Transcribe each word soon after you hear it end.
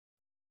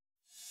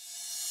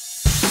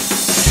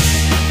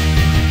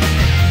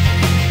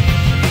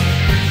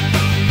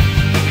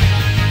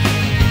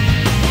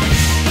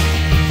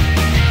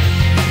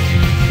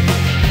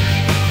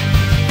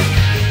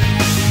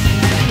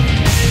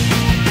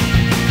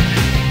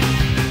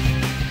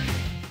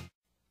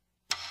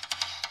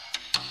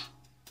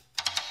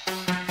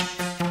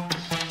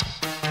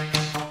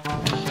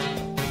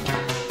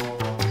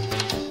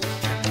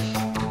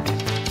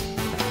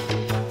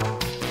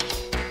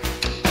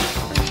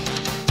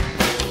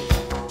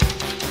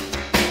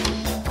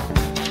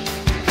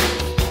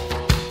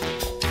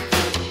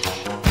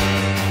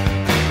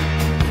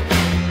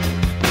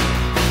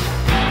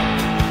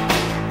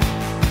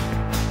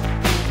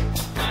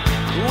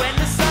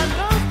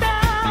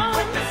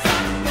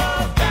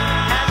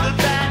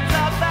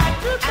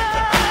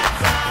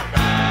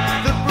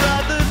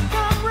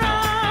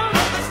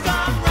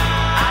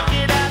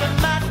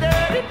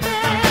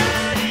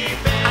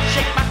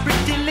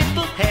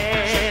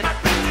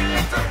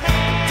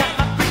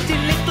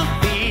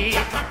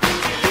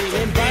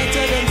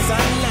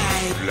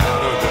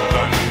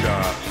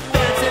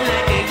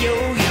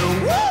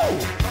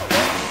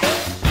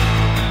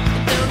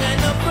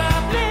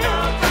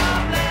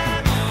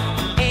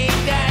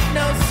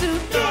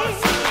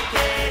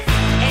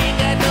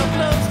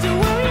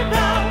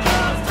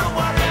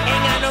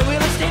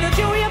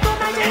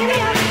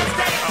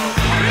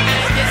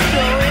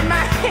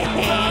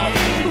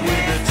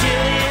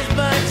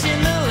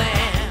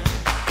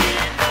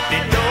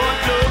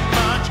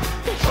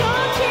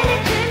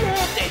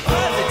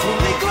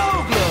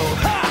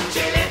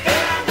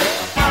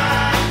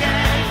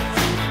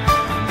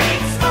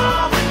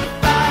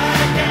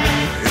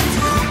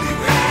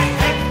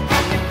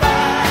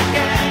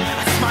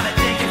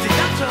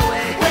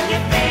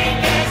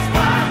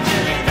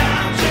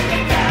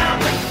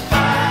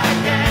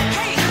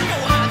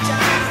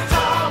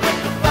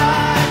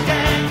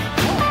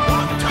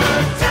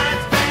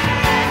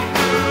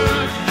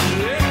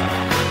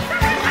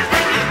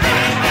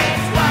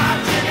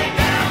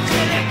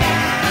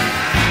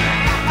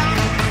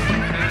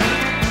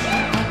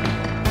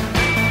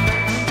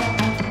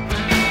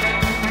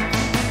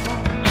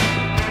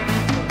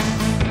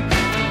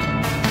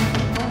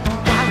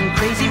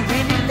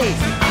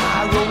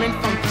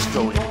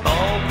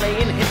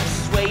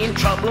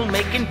trouble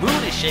making,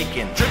 booty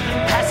shaking,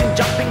 dribbling, passing,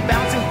 jumping,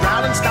 bouncing,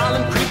 growling,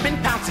 stalling, creeping,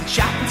 pouncing,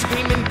 shouting,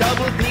 screaming,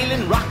 double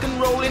dealing, rock and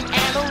rolling,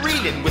 and a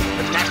reeling with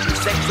the natural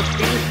sex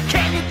appeal.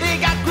 Can you dig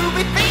our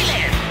groovy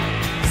feeling?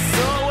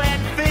 So when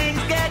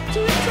things get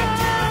too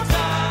tough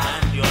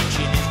and your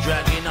chin is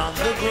dragging on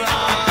the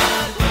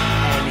ground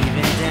and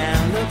even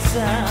down looks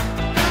up,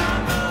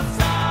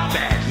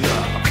 bad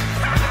luck.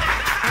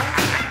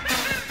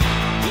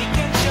 We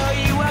can show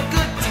you a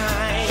good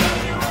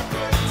time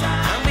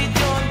and we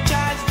don't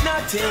charge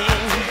nothing.